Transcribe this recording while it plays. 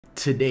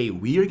Today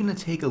we are going to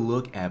take a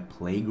look at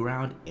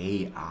Playground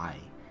AI,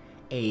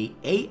 a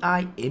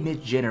AI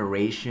image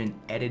generation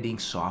editing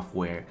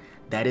software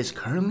that is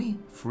currently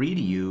free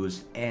to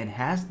use and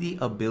has the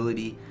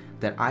ability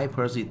that I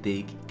personally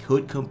think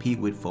could compete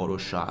with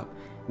Photoshop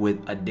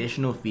with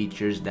additional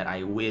features that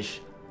I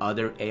wish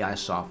other AI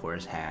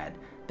softwares had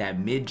that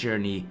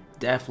Midjourney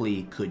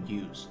definitely could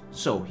use.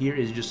 So here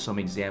is just some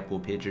example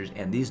pictures,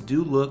 and these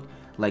do look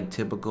like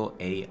typical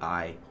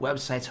AI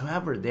websites.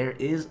 However, there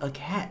is a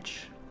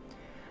catch.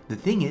 The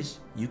thing is,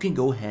 you can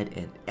go ahead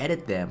and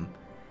edit them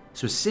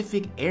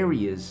specific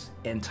areas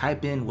and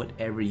type in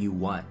whatever you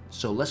want.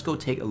 So let's go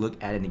take a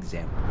look at an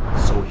example.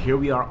 So here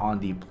we are on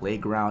the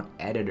Playground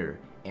editor,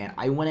 and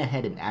I went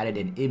ahead and added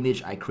an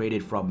image I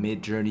created from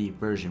Midjourney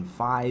version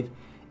 5,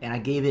 and I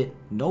gave it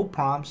no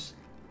prompts.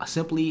 I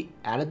simply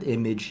added the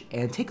image,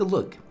 and take a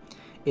look.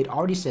 It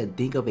already said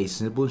think of a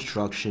simple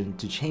instruction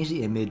to change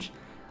the image,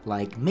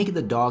 like make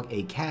the dog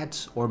a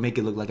cat or make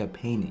it look like a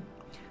painting.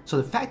 So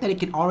the fact that it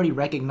can already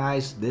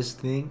recognize this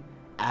thing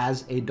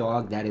as a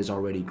dog, that is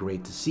already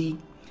great to see.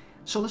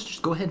 So let's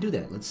just go ahead and do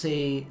that. Let's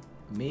say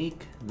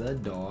make the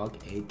dog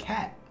a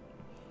cat,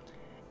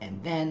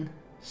 and then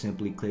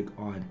simply click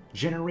on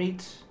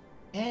generate,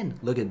 and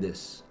look at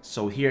this.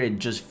 So here it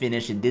just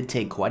finished. It did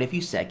take quite a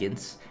few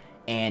seconds,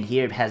 and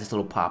here it has this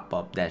little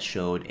pop-up that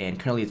showed, and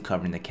currently it's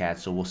covering the cat,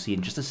 so we'll see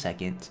in just a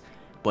second.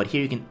 But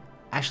here you can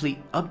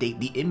actually update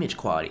the image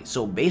quality.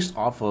 So based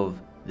off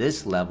of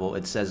this level,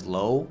 it says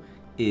low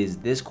is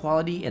this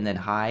quality and then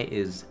high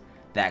is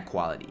that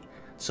quality.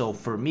 So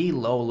for me,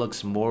 low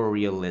looks more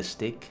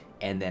realistic,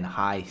 and then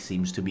high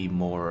seems to be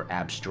more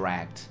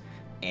abstract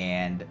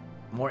and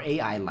more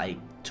AI like,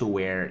 to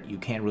where you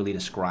can't really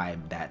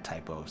describe that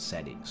type of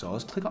setting. So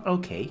let's click on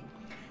OK,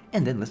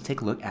 and then let's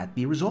take a look at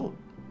the result.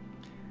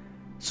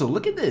 So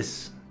look at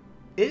this.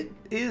 It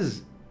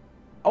is,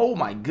 oh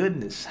my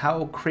goodness,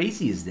 how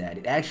crazy is that?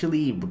 It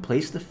actually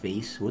replaced the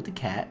face with the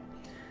cat.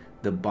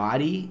 The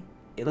body,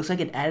 it looks like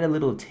it added a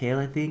little tail,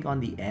 I think,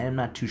 on the end. I'm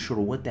not too sure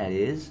what that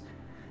is.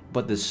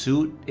 But the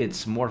suit,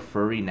 it's more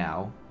furry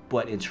now.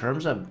 But in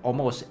terms of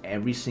almost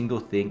every single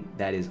thing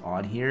that is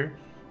on here,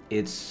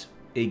 it's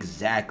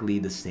exactly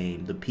the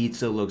same. The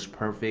pizza looks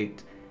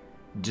perfect.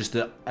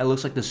 It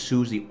looks like the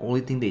suit's the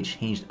only thing they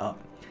changed up.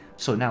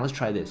 So now let's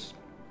try this.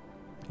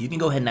 You can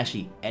go ahead and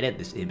actually edit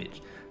this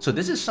image. So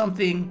this is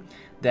something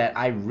that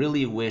I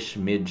really wish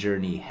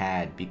Midjourney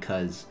had,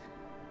 because,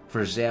 for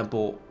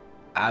example,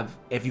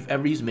 if you've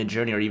ever used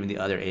Midjourney or even the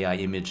other AI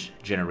image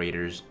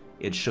generators,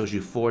 it shows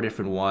you 4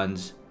 different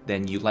ones.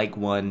 Then you like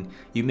one,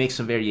 you make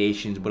some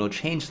variations, but it'll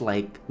change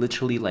like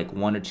literally like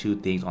 1 or 2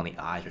 things on the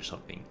eyes or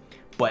something.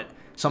 But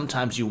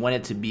sometimes you want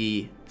it to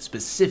be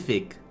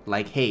specific,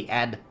 like, hey,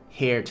 add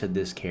hair to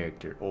this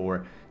character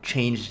or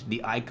change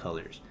the eye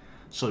colors.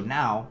 So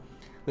now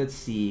let's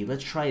see,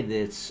 let's try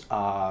this.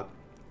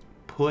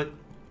 Put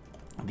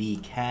the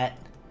cat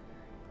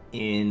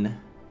in,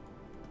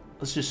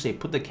 let's just say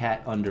put the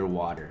cat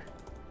underwater.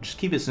 Just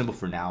keep it simple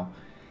for now.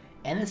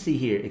 And let's see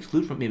here,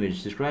 exclude from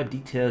image, describe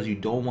details you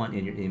don't want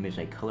in your image,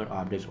 like color,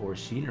 objects, or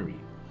scenery.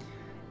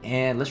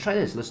 And let's try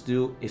this. Let's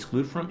do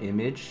exclude from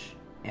image,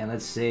 and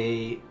let's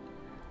say,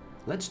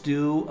 let's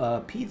do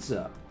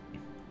pizza.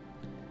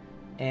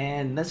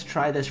 And let's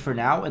try this for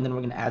now, and then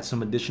we're gonna add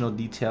some additional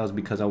details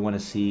because I want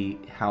to see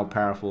how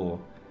powerful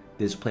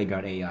this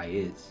Playground AI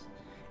is.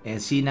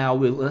 And see, now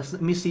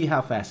let me see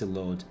how fast it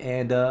loads.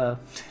 And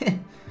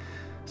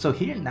so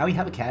here now we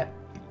have a cat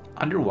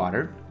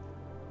underwater.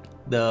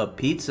 The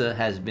pizza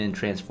has been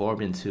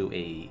transformed into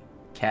a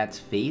cat's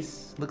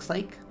face, looks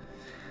like.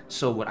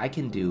 So what I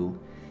can do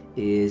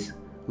is,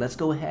 let's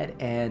go ahead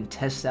and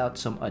test out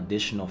some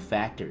additional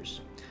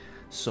factors.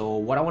 So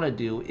what I want to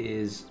do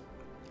is,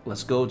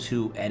 let's go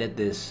to edit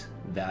this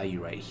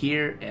value right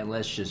here, and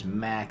let's just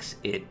max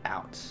it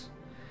out.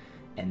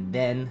 And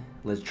then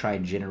let's try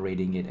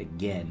generating it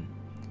again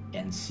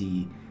and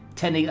see.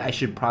 Technically, I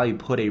should probably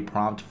put a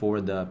prompt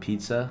for the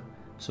pizza.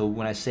 So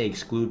when I say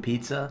exclude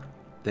pizza,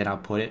 then I'll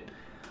put it.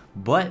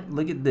 But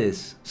look at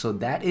this. So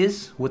that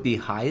is with the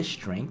highest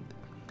strength.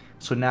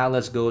 So now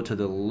let's go to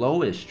the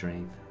lowest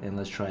strength, and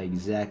let's try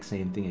exact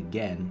same thing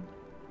again.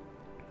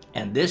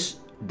 And this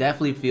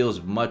definitely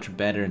feels much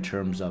better in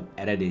terms of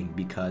editing,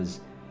 because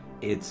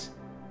it's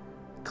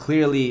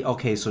clearly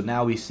okay. So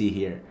now we see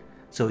here.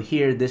 So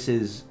here, this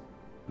is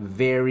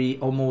very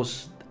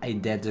almost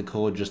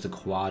identical, just the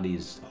quality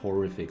is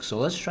horrific. So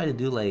let's try to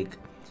do like,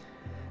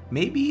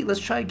 maybe let's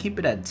try to keep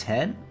it at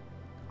 10.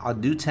 I'll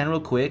do 10 real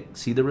quick,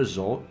 see the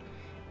result,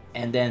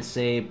 and then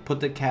say put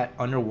the cat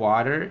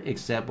underwater,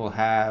 except we'll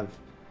have,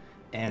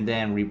 and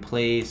then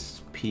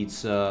replace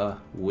pizza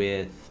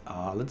with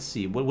let's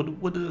see,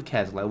 what do the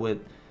cats like? With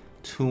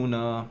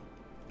tuna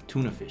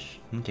fish.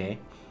 Okay,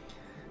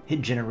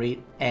 hit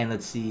generate, and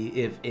let's see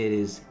if it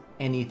is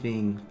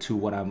anything to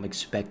what I'm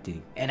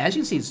expecting. And as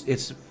you can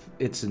see,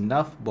 it's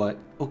enough, but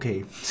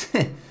okay.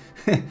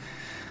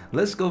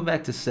 Let's go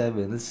back to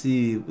 7. Let's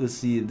see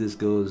if this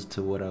goes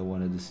to what I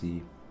wanted to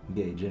see.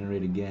 Okay,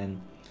 generate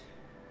again.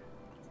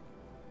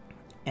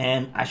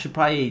 And I should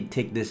probably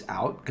take this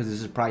out because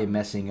this is probably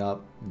messing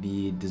up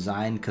the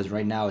design, because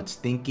right now it's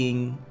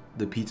thinking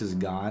the pizza's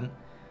gone.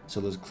 So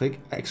let's click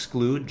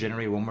exclude,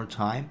 generate one more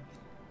time.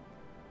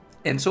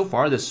 And so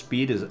far the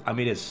speed is, I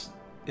mean, it's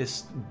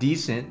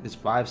decent. It's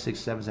 5, 6,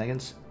 7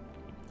 seconds.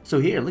 So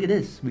here, look at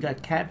this. We got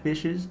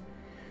catfishes,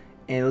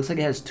 and it looks like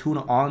it has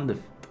tuna on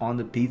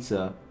the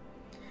pizza.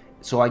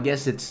 So I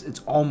guess it's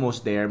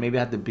almost there. Maybe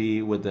I have to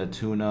be with the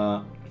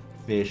tuna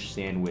fish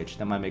sandwich.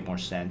 That might make more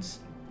sense.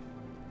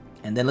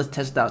 And then let's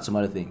test out some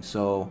other things.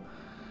 So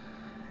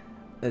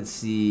let's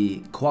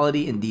see,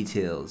 quality and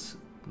details.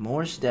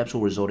 More steps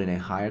will result in a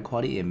higher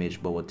quality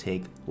image, but will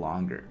take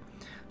longer.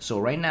 So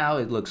right now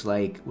it looks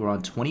like we're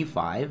on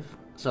 25.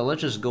 So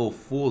let's just go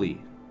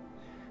fully.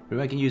 We're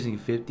making using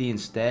 50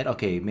 instead.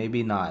 Okay,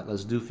 maybe not.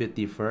 Let's do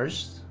 50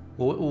 first.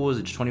 What was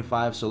it?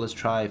 25. So let's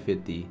try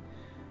 50.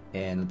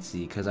 And let's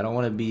see, because I don't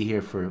want to be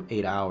here for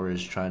 8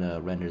 hours trying to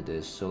render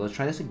this. So let's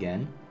try this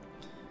again.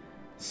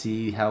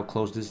 See how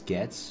close this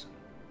gets.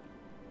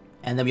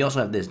 And then we also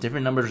have this.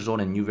 Different numbers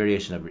result in new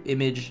variation of your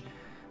image.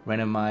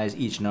 Randomize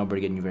each number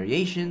to get new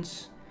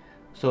variations.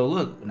 So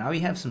look, now we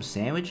have some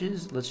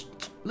sandwiches. Let's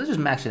just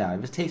max it out.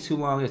 If it takes too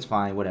long, it's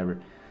fine, whatever.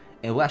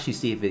 And we'll actually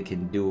see if it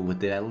can do it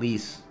within at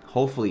least,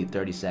 hopefully,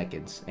 30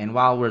 seconds. And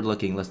while we're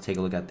looking, let's take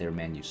a look at their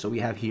menu. So we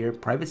have here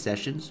private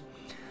sessions.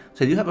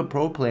 So you have a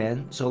pro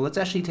plan. So let's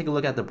actually take a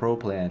look at the pro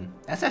plan.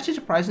 That's actually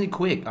surprisingly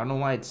quick. I don't know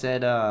why it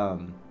said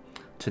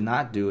to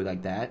not do it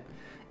like that.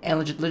 And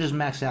let's just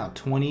max out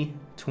 20,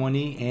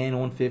 20, and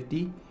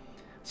 150.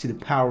 See the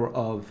power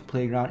of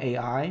Playground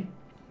AI.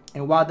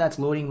 And while that's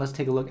loading, let's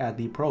take a look at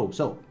the pro.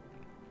 So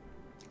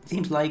it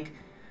seems like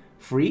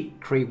free,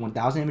 create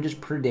 1,000 images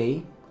per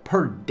day.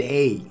 Per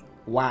day.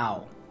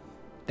 Wow.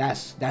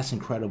 That's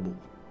incredible.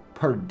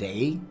 Per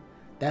day?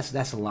 That's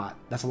a lot.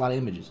 That's a lot of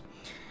images.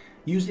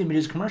 Use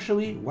images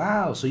commercially.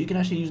 Wow. So you can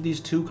actually use these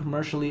two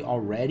commercially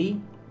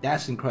already.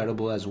 That's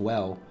incredible as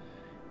well.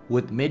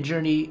 With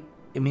Midjourney,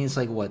 it means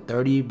like what,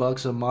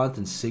 $30 a month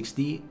and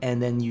 60,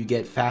 and then you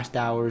get fast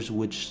hours,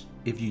 which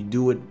if you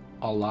do it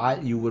a lot,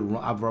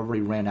 I've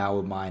already ran out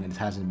with mine, and it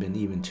hasn't been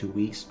even 2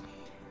 weeks.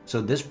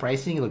 So this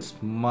pricing looks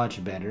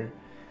much better.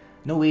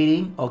 No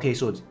waiting. Okay,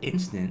 so it's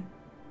instant.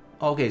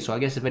 Okay, so I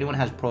guess if anyone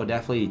has pro,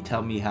 definitely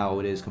tell me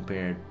how it is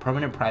compared.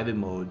 Permanent private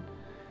mode.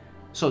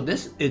 So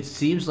this, it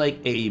seems like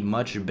a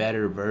much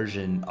better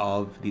version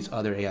of these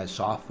other AI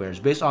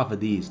softwares based off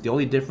of these. The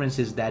only difference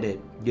is that it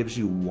gives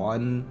you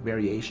one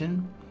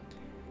variation,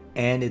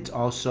 and it's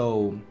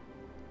also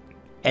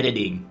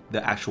editing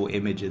the actual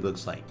image it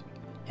looks like.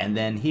 And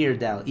then here,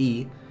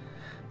 DALL-E,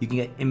 you can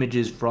get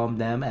images from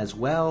them as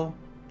well.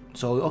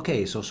 So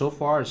okay, so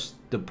far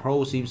the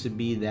pro seems to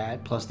be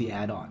that plus the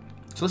add-on.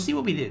 So let's see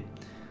what we did.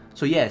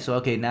 So yeah, so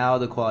okay, now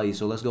the quality.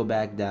 So let's go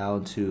back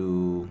down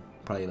to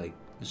probably like,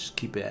 let's just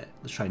keep it at,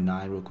 let's try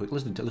 9 real quick.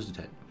 Let's do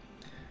 10.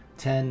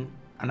 10,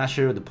 I'm not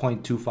sure the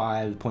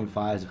 0.25,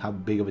 0.5 is how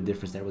big of a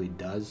difference that really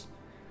does.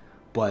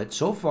 But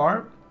so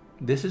far,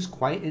 this is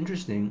quite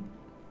interesting.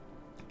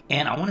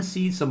 And I want to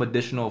see some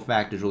additional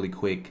factors really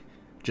quick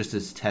just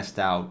to test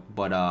out.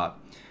 But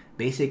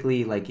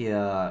basically, like,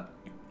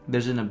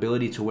 there's an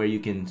ability to where you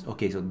can,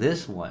 okay, so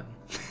this one,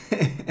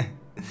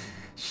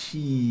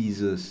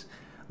 Jesus.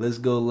 Let's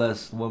go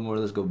one more,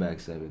 let's go back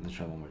 7. Let's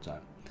try one more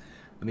time.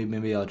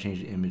 Maybe I'll change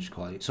the image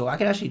quality. So I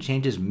can actually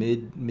change this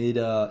mid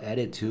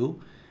edit too,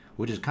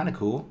 which is kind of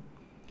cool.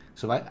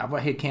 So if I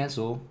hit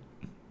cancel,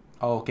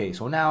 oh, okay,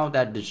 so now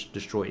that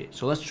destroyed it.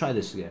 So let's try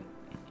this again.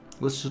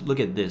 Let's look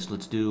at this.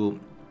 Let's do,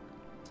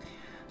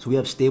 so we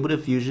have Stable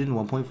Diffusion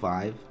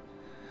 1.5,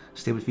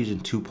 Stable Diffusion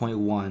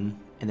 2.1,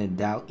 and then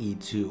DALL-E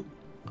 2.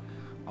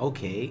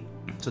 Okay,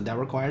 so that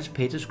requires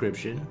paid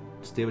subscription.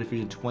 Stable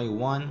Diffusion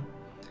 2.1,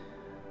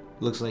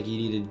 looks like you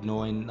need to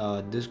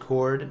join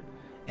Discord.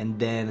 And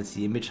then let's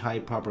see, image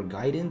height, proper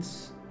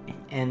guidance.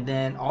 And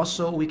then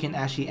also we can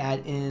actually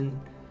add in,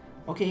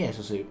 okay, yeah,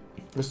 so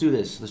let's do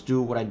this. Let's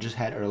do what I just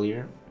had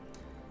earlier.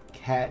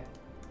 Cat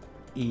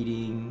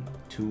eating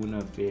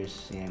tuna fish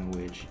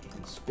sandwich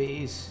in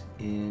space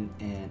in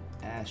an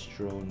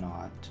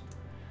astronaut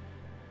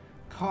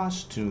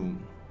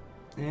costume.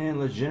 And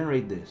let's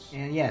generate this.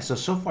 And yeah,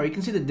 so far you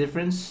can see the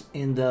difference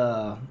in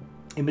the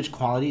image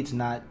quality. It's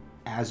not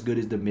as good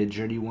as the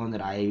Midjourney one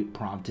that I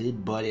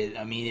prompted, but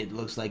I mean, it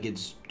looks like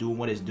it's doing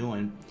what it's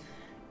doing.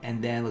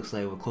 And then looks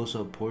like a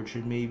close-up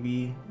portrait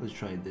maybe. Let's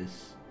try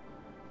this.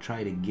 Try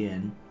it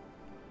again.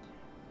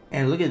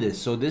 And look at this.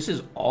 So this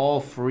is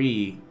all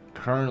free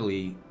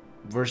currently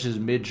versus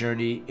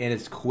Midjourney, and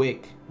it's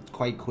quick. It's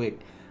quite quick.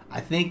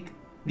 I think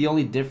the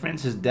only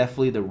difference is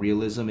definitely the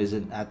realism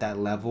isn't at that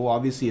level.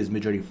 Obviously, it's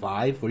Midjourney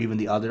 5 or even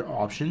the other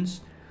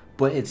options.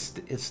 But it's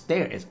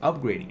there, it's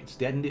upgrading, it's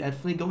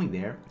definitely going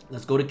there.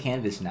 Let's go to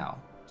Canvas now.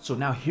 So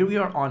now here we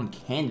are on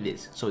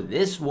Canvas. So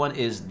this one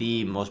is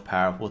the most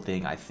powerful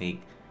thing I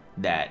think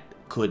that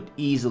could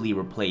easily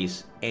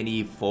replace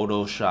any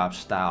Photoshop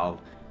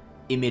style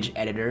image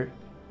editor,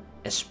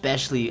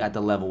 especially at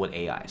the level with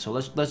AI. So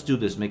let's do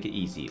this, make it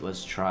easy.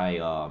 Let's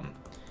try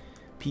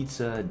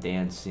pizza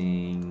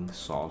dancing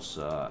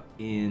salsa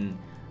in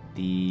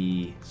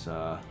the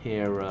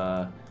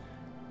Sahara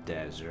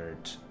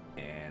Desert,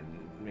 and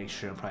make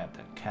sure I probably have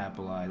to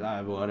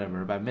capitalize,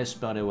 whatever, if I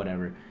misspelled it,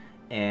 whatever.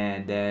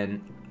 And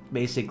then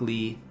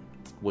basically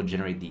we'll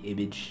generate the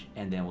image,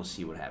 and then we'll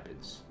see what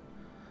happens.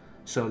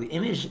 So the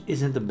image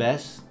isn't the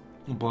best,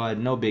 but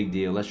no big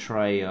deal. Let's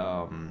try,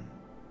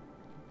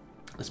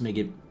 let's make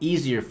it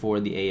easier for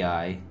the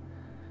AI.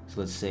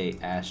 So let's say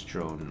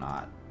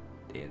astronaut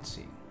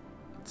dancing.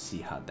 Let's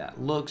see how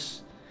that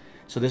looks.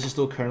 So this is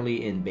still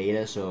currently in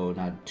beta, so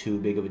not too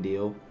big of a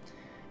deal.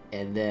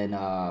 And then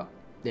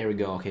there we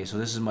go. Okay, so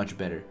this is much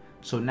better.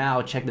 So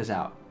now check this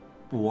out.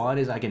 One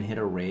is I can hit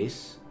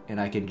erase,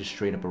 and I can just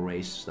straight up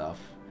erase stuff.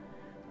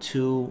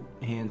 Two,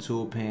 hand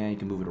tool pan, you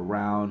can move it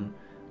around,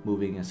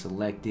 moving and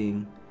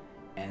selecting.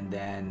 And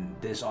then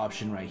this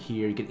option right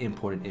here, you can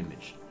import an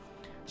image.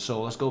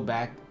 So let's go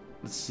back.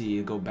 Let's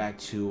see, go back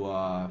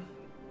to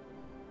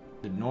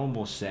the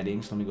normal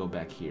settings. Let me go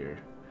back here.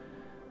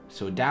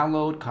 So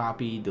download,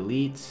 copy,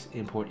 delete,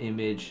 import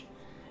image.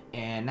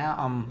 And now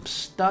I'm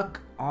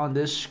stuck on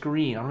this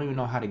screen. I don't even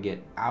know how to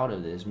get out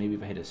of this. Maybe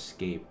if I hit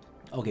escape.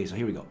 Okay, so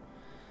here we go.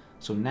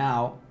 So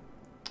now,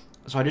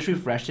 so I just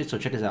refreshed it. So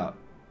check this out.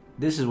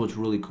 This is what's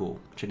really cool.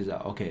 Check this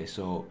out. Okay,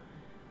 so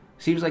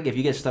seems like if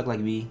you get stuck like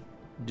me,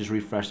 just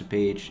refresh the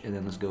page, and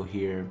then let's go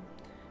here.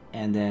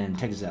 And then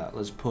check this out.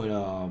 Let's put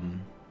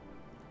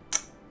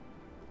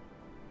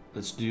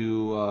let's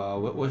do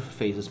what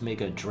face? Let's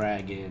make a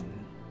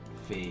dragon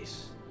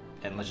face,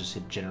 and let's just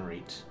hit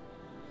generate.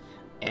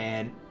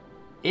 And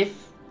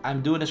if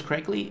I'm doing this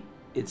correctly,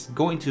 it's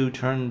going to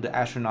turn the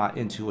astronaut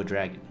into a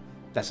dragon.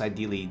 That's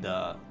ideally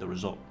the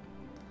result.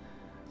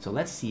 So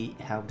let's see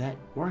how that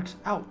works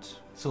out.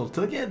 So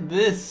look at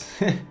this.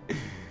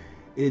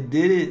 It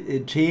did it.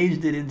 It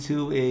changed it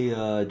into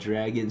a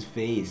dragon's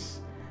face.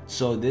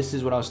 So this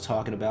is what I was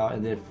talking about.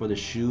 And then for the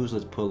shoes,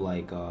 let's put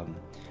like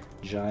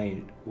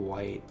giant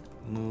white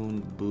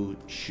moon boot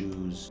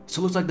shoes.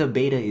 So it looks like the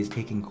beta is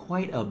taking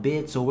quite a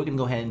bit. So we're gonna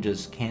go ahead and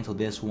just cancel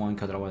this one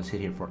because I don't want to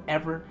sit here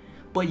forever.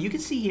 But you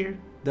can see here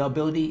the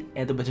ability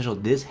and the potential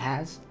this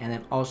has, and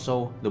then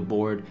also the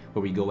board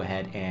where we go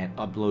ahead and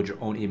upload your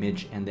own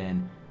image and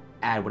then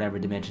add whatever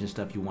dimension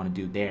stuff you want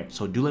to do there.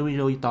 So do let me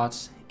know your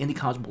thoughts in the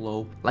comments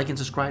below. Like and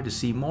subscribe to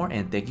see more,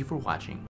 and thank you for watching.